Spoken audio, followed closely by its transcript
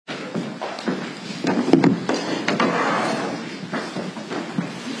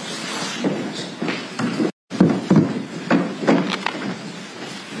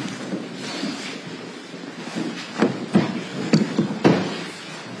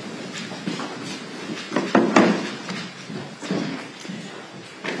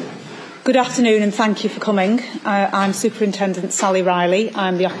Good afternoon and thank you for coming. I'm Superintendent Sally Riley.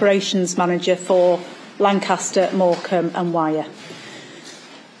 I'm the Operations Manager for Lancaster, Morecambe and Wyre.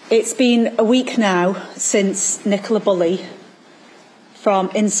 It's been a week now since Nicola Bulley from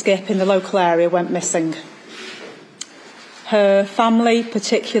Inskip in the local area went missing. Her family,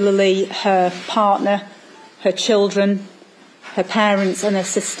 particularly her partner, her children, her parents and her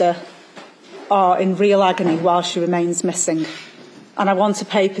sister, are in real agony while she remains missing. And I want to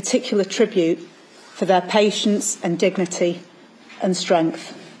pay particular tribute for their patience and dignity and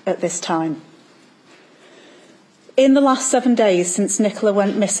strength at this time. In the last 7 days since Nicola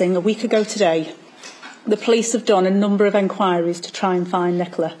went missing, a week ago today, the police have done a number of enquiries to try and find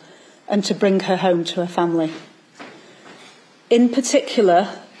Nicola and to bring her home to her family. In particular,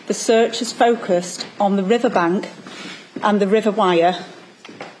 the search has focused on the riverbank and the River Wyre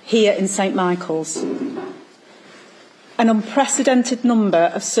here in St Michael's. An unprecedented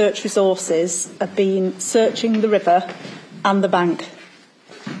number of search resources have been searching the river and the bank.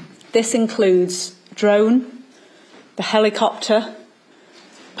 This includes drone, the helicopter,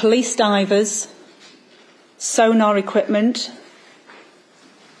 police divers, sonar equipment,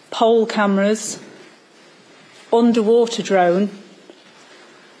 pole cameras, underwater drone,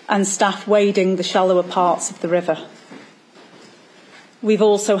 and staff wading the shallower parts of the river. We've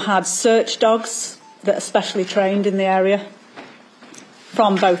also had search dogs that are specially trained in the area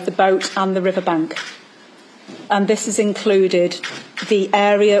from both the boat and the riverbank. And this has included the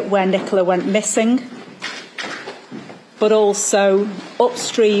area where Nicola went missing, but also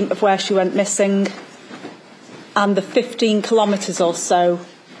upstream of where she went missing and the 15 kilometres or so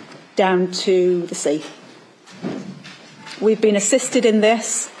down to the sea. We've been assisted in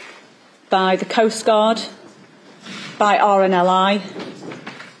this by the Coast Guard, by RNLI,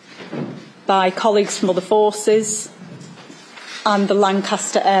 by colleagues from other forces and the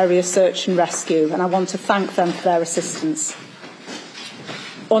Lancaster Area Search and Rescue, and I want to thank them for their assistance.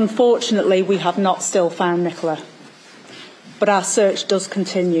 Unfortunately, we have not still found Nicola, but our search does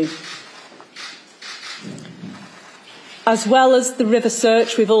continue. As well as the river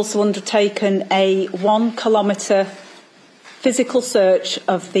search, we've also undertaken a 1 kilometre physical search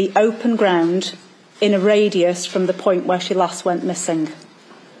of the open ground in a radius from the point where she last went missing.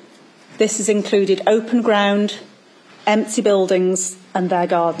 This has included open ground, empty buildings and their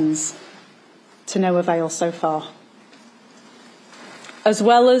gardens, to no avail so far. As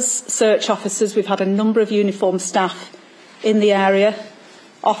well as search officers, we've had a number of uniformed staff in the area,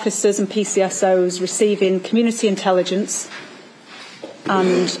 officers and PCSOs receiving community intelligence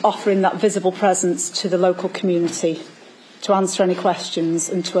and offering that visible presence to the local community to answer any questions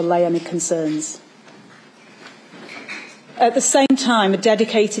and to allay any concerns. At the same time, a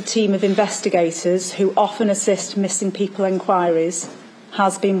dedicated team of investigators who often assist missing people enquiries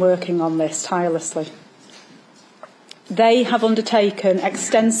has been working on this tirelessly. They have undertaken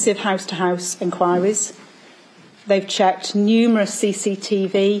extensive house-to-house inquiries. They've checked numerous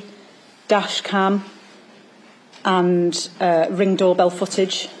CCTV, dash cam and ring doorbell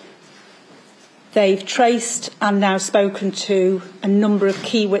footage. They've traced and now spoken to a number of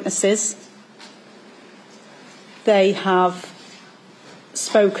key witnesses. They have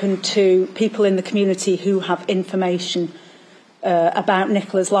spoken to people in the community who have information about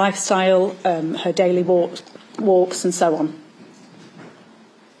Nicola's lifestyle, her daily walks and so on.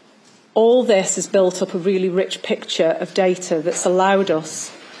 All this has built up a really rich picture of data that's allowed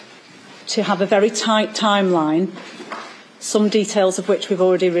us to have a very tight timeline, some details of which we've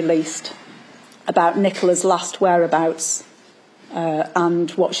already released, about Nicola's last whereabouts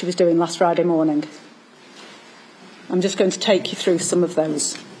and what she was doing last Friday morning. I'm just going to take you through some of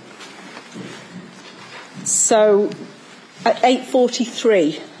those. So, at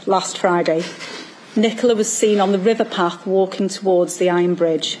 8:43 last Friday, Nicola was seen on the river path walking towards the Iron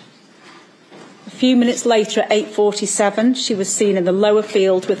Bridge. A few minutes later, at 8:47, she was seen in the lower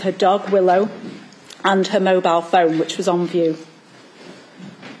field with her dog, Willow, and her mobile phone, which was on view.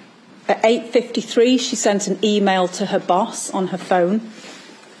 At 8:53, she sent an email to her boss on her phone,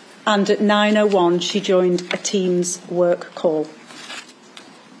 and at 9:01 she joined a Teams work call.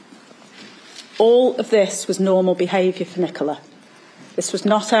 All of this was normal behaviour for Nicola. This was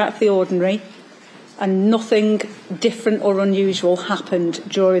not out of the ordinary, and nothing different or unusual happened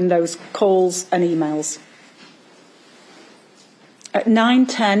during those calls and emails. At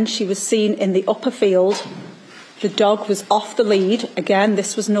 9:10, she was seen in the upper field. The dog was off the lead. Again,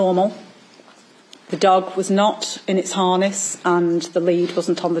 this was normal. The dog was not in its harness and the lead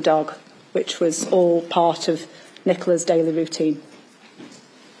wasn't on the dog, which was all part of Nicola's daily routine.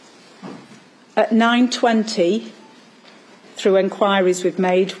 At 9:20, through inquiries we've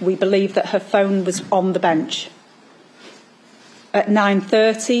made, we believe that her phone was on the bench. At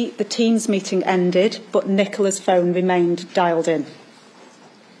 9:30, the Teams meeting ended, but Nicola's phone remained dialed in.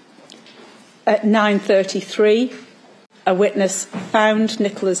 At 9:33, a witness found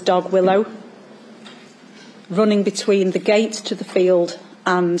Nicola's dog Willow running between the gate to the field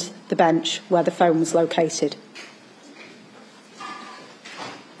and the bench where the phone was located.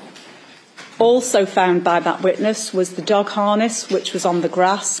 Also found by that witness was the dog harness, which was on the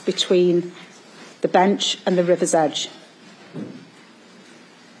grass between the bench and the river's edge.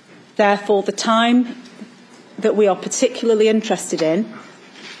 Therefore, the time that we are particularly interested in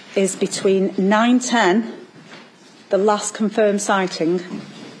is between 9:10, the last confirmed sighting,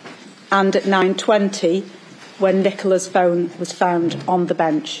 and at 9:20, when Nicola's phone was found on the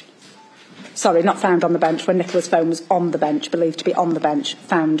bench. Sorry, not found on the bench, when Nicola's phone was on the bench, believed to be on the bench,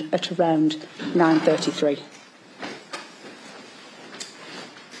 found at around 9:33.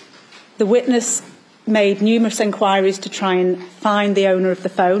 The witness made numerous inquiries to try and find the owner of the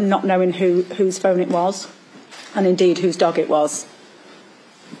phone, not knowing whose phone it was, and indeed whose dog it was.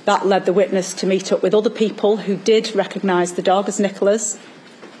 That led the witness to meet up with other people who did recognise the dog as Nicola's,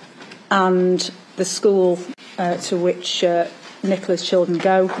 and the school to which Nicola's children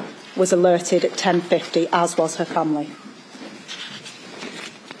go was alerted at 10:50, as was her family.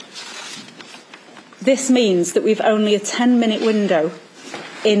 This means that we've only a 10-minute window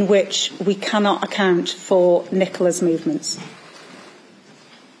in which we cannot account for Nicola's movements.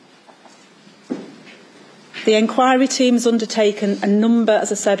 The inquiry team has undertaken a number,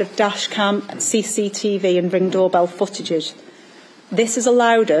 as I said, of dashcam, CCTV and ring doorbell footages. This has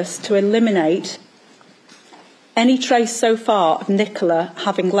allowed us to eliminate any trace so far of Nicola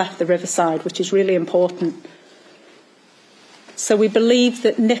having left the riverside, which is really important. So we believe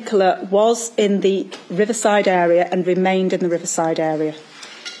that Nicola was in the riverside area and remained in the riverside area.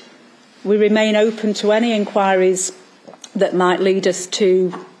 We remain open to any inquiries that might lead us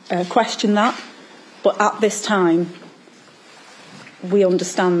to question that, but at this time we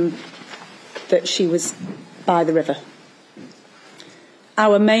understand that she was by the river.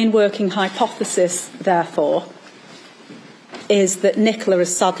 Our main working hypothesis, therefore, is that Nicola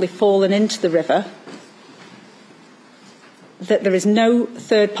has sadly fallen into the river, that there is no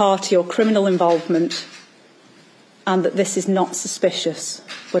third party or criminal involvement, and that this is not suspicious,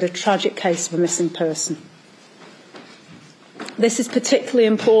 but a tragic case of a missing person. This is particularly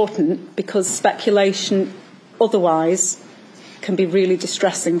important because speculation otherwise can be really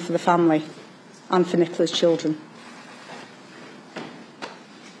distressing for the family and for Nicola's children.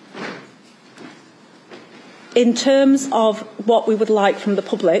 In terms of what we would like from the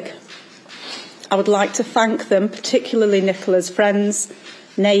public, I would like to thank them, particularly Nicola's friends,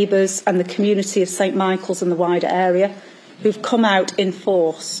 neighbours and the community of St Michael's and the wider area, who've come out in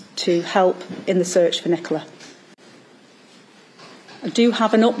force to help in the search for Nicola. I do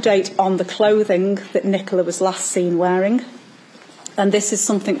have an update on the clothing that Nicola was last seen wearing, and this is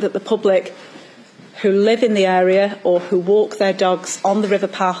something that the public who live in the area or who walk their dogs on the river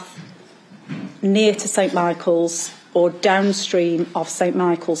path near to St Michael's or downstream of St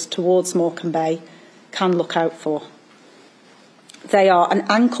Michael's towards Morecambe Bay can look out for. They are an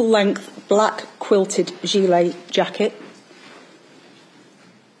ankle-length black quilted gilet jacket,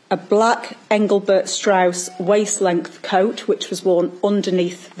 a black Engelbert Strauss waist-length coat which was worn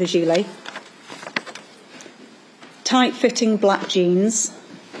underneath the gilet, tight-fitting black jeans,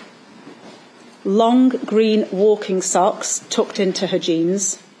 long green walking socks tucked into her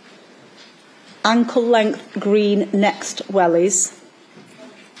jeans, ankle-length green next wellies,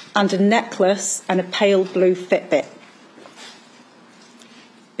 and a necklace and a pale blue Fitbit.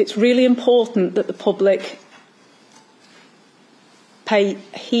 It's really important that the public pay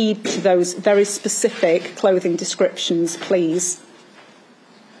heed to those very specific clothing descriptions, please,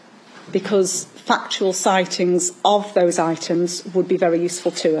 because factual sightings of those items would be very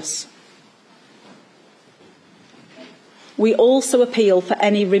useful to us. We also appeal for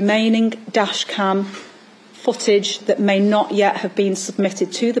any remaining dashcam footage that may not yet have been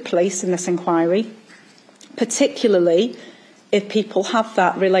submitted to the police in this inquiry, particularly if people have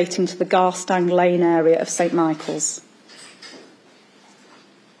that relating to the Garstang Lane area of St Michael's.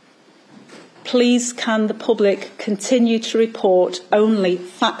 Please can the public continue to report only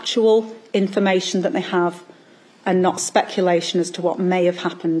factual information that they have and not speculation as to what may have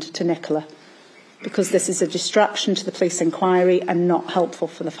happened to Nicola, because this is a distraction to the police inquiry and not helpful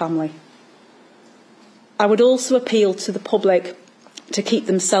for the family. I would also appeal to the public to keep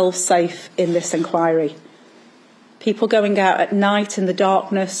themselves safe in this inquiry. People going out at night in the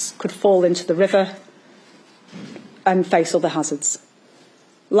darkness could fall into the river and face other hazards.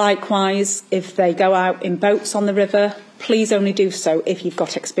 Likewise, if they go out in boats on the river, please only do so if you've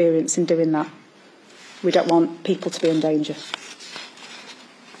got experience in doing that. We don't want people to be in danger.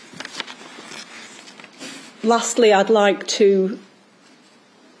 Lastly, I'd like to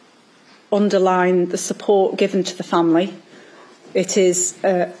underline the support given to the family. It is,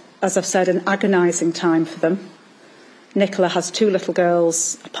 as I've said, an agonising time for them. Nicola has 2 little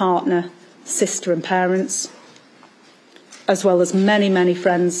girls, a partner, sister and parents, as well as many, many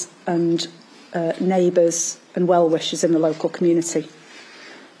friends and neighbours and well-wishers in the local community.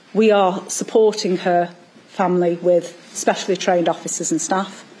 We are supporting her family with specially trained officers and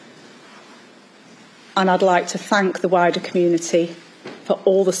staff, and I'd like to thank the wider community for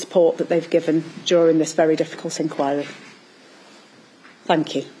all the support that they've given during this very difficult inquiry.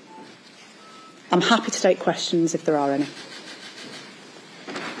 Thank you. I'm happy to take questions if there are any.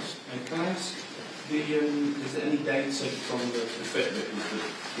 Can I ask, is there any data from the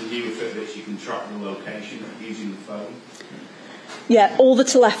Fitbit, the newer Fitbits, you can track the location using the phone? Yeah, all the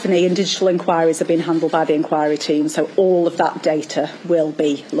telephony and digital inquiries have been handled by the inquiry team, so all of that data will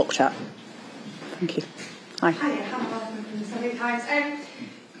be looked at. Thank you. Hi. Hi, Hannah from the Sunday Times.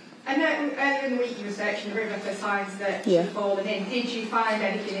 I know earlier in the week you were searching the river for signs that she'd fallen in. Did you find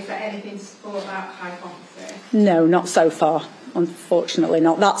anything? Is there anything to support that hypothesis? No, not so far. Unfortunately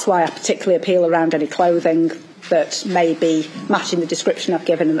not. That's why I particularly appeal around any clothing that may be matching the description I've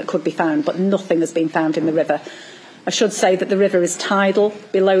given and that could be found, but nothing has been found in the river. I should say that the river is tidal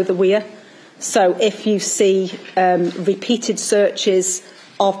below the weir, so if you see repeated searches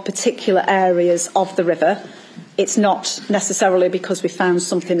of particular areas of the river, it's not necessarily because we found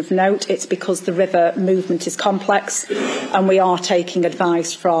something of note, it's because the river movement is complex and we are taking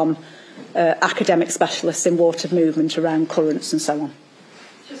advice from academic specialists in water movement around currents and so on.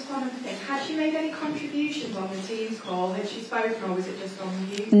 Just one other thing, has she made any contributions on the Teams call? Has she spoken or was it just on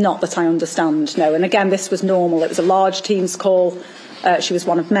mute? Not that I understand, no. And again, this was normal. It was a large Teams call. She was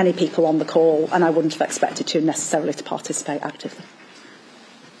one of many people on the call and I wouldn't have expected her necessarily to participate actively.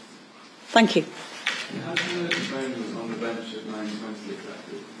 Thank you. How do you know the phone was on the bench at 9:20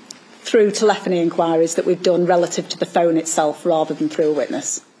 exactly? Through telephony inquiries that we've done relative to the phone itself rather than through a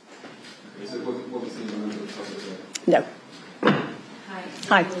witness. Okay, so what was the number at the top of it? No. Hi.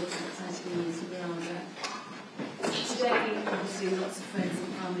 Hi. Today, obviously, lots of friends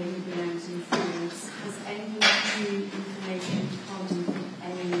and family have been out in fields. Has any new information come from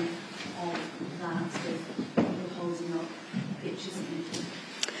any of that with people holding up pictures of people?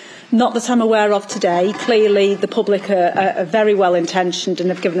 Not that I'm aware of today. Clearly, the public are very well intentioned and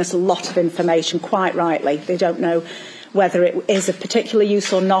have given us a lot of information, quite rightly. They don't know whether it is of particular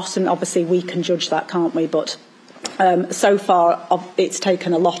use or not, and obviously we can judge that, can't we? But so far, it's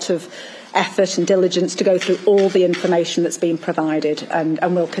taken a lot of effort and diligence to go through all the information that's been provided, and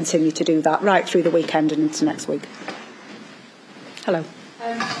we'll continue to do that right through the weekend and into next week. Hello.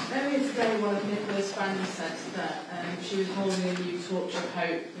 Earlier today, one of Nicola's friends said that she was holding a new torch of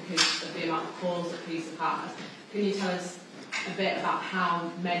hope because of the amount of calls that police have had. Can you tell us a bit about how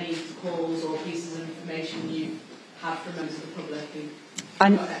many calls or pieces of information you've had from members of the public?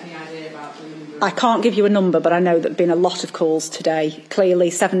 Have you got any idea about the number? I can't give you a number, but I know there have been a lot of calls today. Clearly,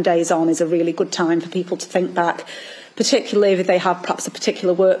 7 days on is a really good time for people to think back, particularly if they have perhaps a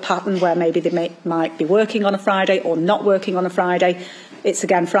particular work pattern where maybe they might be working on a Friday or not working on a Friday. It's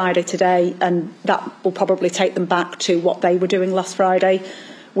again Friday today, and that will probably take them back to what they were doing last Friday.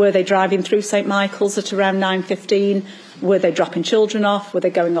 Were they driving through St Michael's at around 9:15? Were they dropping children off? Were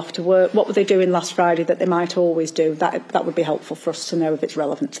they going off to work? What were they doing last Friday that they might always do? That would be helpful for us to know if it's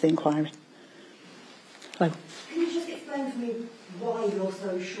relevant to the inquiry. Hello. Can you just explain to me why you're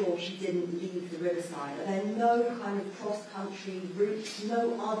so sure she didn't leave the riverside? Are there no kind of cross-country routes,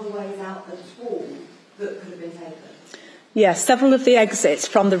 no other ways out at all that could have been taken? Yes, several of the exits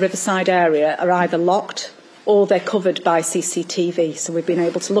from the riverside area are either locked or they're covered by CCTV. So we've been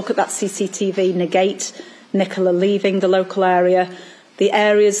able to look at that CCTV, negate Nicola leaving the local area. The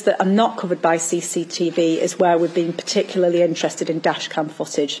areas that are not covered by CCTV is where we've been particularly interested in dashcam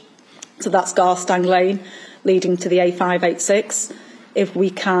footage. So that's Garstang Lane leading to the A586. If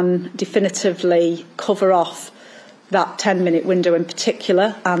we can definitively cover off that 10-minute window in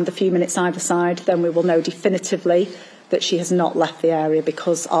particular and the few minutes either side, then we will know definitively that she has not left the area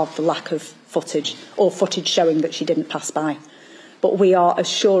because of the lack of footage or footage showing that she didn't pass by. But we are as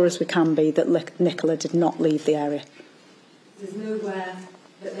sure as we can be that Nicola did not leave the area. There's nowhere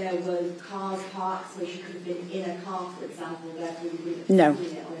that there were cars parked, so she could have been in a car, for example, therefore we wouldn't have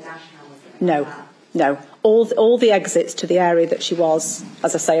seen it on a dash cam or something like that. No. All the exits to the area that she was,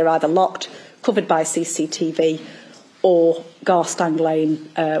 as I say, are either locked, covered by CCTV, or Garstang Lane,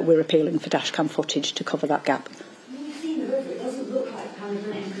 we're appealing for dashcam footage to cover that gap. When you've seen the river, it doesn't look like the kind of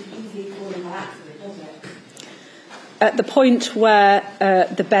river you could easily fall in by accident, does it? At the point where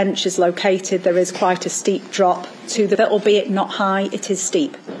the bench is located, there is quite a steep drop to the, albeit not high, it is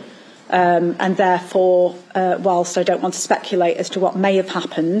steep. And therefore, whilst I don't want to speculate as to what may have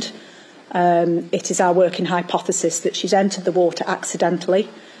happened, it is our working hypothesis that she's entered the water accidentally,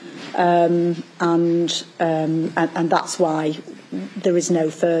 and that's why there is no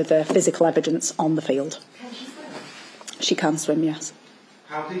further physical evidence on the field. Can she swim? She can swim, yes.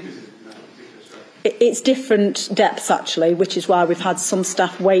 How deep is it in that particular stretch? It's different depths, actually, which is why we've had some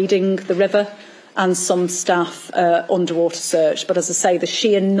staff wading the river and some staff underwater search. But as I say, the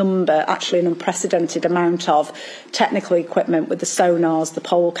sheer number, actually an unprecedented amount of technical equipment with the sonars, the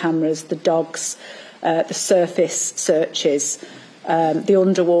pole cameras, the dogs, the surface searches, the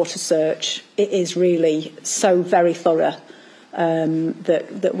underwater search, it is really so very thorough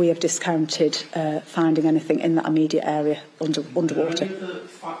that we have discounted finding anything in that immediate area underwater. Are there any other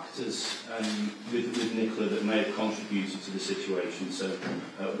factors with Nicola that may have contributed to the situation? So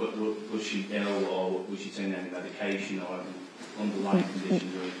was she ill, or was she taking any medication, or any underlying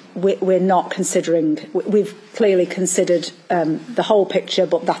conditions? We're not considering, we've clearly considered the whole picture,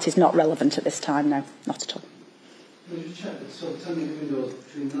 but that is not relevant at this time, no, not at all. Can you check that? So tell me the windows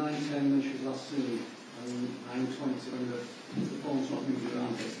between 9:10 when she was last seen and 9:20 when the phone's not moving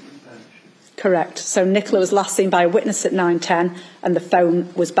around the bench? Correct. So Nicola was last seen by a witness at 9:10 and the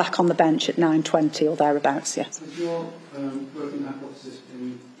phone was back on the bench at 9:20 or thereabouts, yes. Has your working hypothesis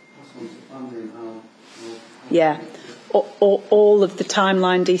been passed on to the family and how yeah. All of the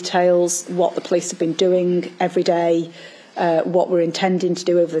timeline details, what the police have been doing every day, what we're intending to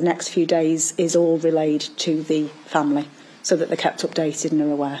do over the next few days is all relayed to the family so that they're kept updated and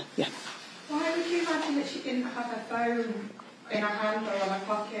are aware. Yeah. Why would you imagine that she didn't have her phone in her hand or in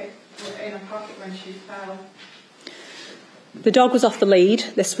her pocket when she fell? The dog was off the lead.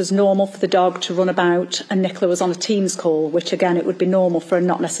 This was normal for the dog to run about, and Nicola was on a Teams call, which again it would be normal for her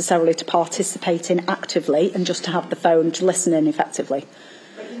not necessarily to participate in actively and just to have the phone to listen in effectively.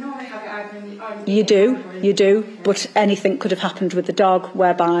 But you normally have it either in the You do, but anything could have happened with the dog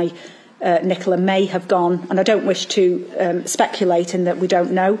whereby Nicola may have gone, and I don't wish to speculate in that we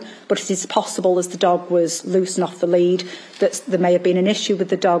don't know, but it is possible as the dog was loose and off the lead that there may have been an issue with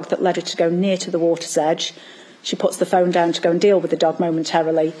the dog that led her to go near to the water's edge. She puts the phone down to go and deal with the dog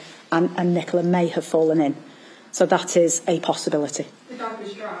momentarily, and Nicola may have fallen in. So that is a possibility. The dog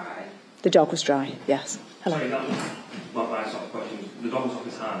was dry? The dog was dry, yes. Hello. Sorry, that was my sort of question. The dog was off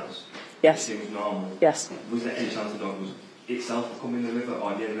his hands. Yes. It was normal. Yes. Was there any chance the dog was itself coming in the river,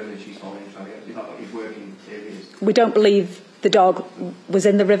 or the river and she's falling in trying to get? Is that what his working theory is? We don't believe the dog was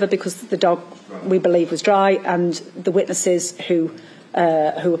in the river because the dog, we believe, was dry, and the witnesses who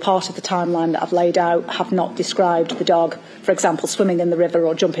are part of the timeline that I've laid out have not described the dog, for example, swimming in the river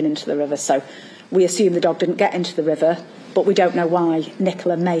or jumping into the river. So we assume the dog didn't get into the river, but we don't know why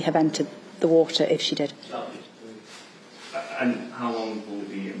Nicola may have entered the water if she did. And how long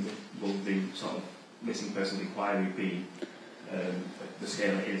will the sort of missing persons inquiry be? The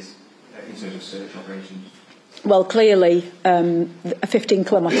scale it is in terms of search operations? Well, clearly, a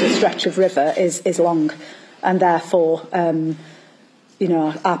 15-kilometre stretch of river is long, and therefore,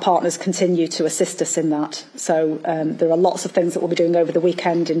 our partners continue to assist us in that. So there are lots of things that we'll be doing over the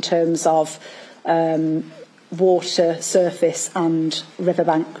weekend in terms of water, surface and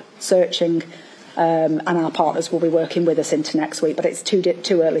riverbank searching, and our partners will be working with us into next week, but it's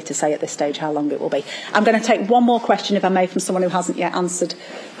too early to say at this stage how long it will be. I'm going to take one more question, if I may, from someone who hasn't yet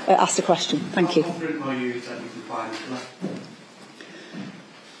asked a question. Thank you. How confident are you that you can find Nicola?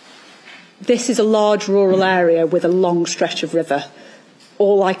 This is a large rural area with a long stretch of river.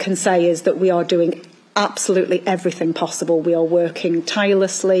 All I can say is that we are doing absolutely everything possible. We are working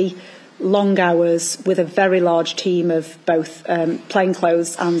tirelessly, long hours, with a very large team of both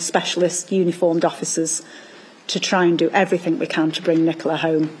plainclothes and specialist uniformed officers to try and do everything we can to bring Nicola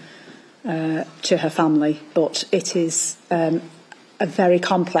home to her family. But it is a very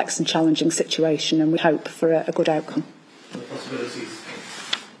complex and challenging situation, and we hope for a good outcome. The possibilities,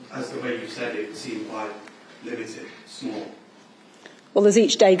 as the way you said it, seem quite limited, small. Well, as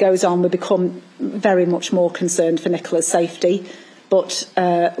each day goes on, we become very much more concerned for Nicola's safety. but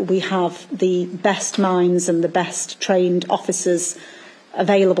we have the best minds and the best trained officers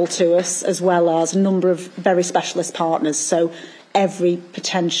available to us, as well as a number of very specialist partners. So every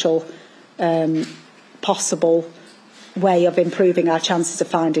potential possible way of improving our chances of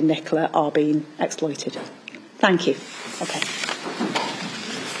finding Nicola are being exploited. Thank you. Okay.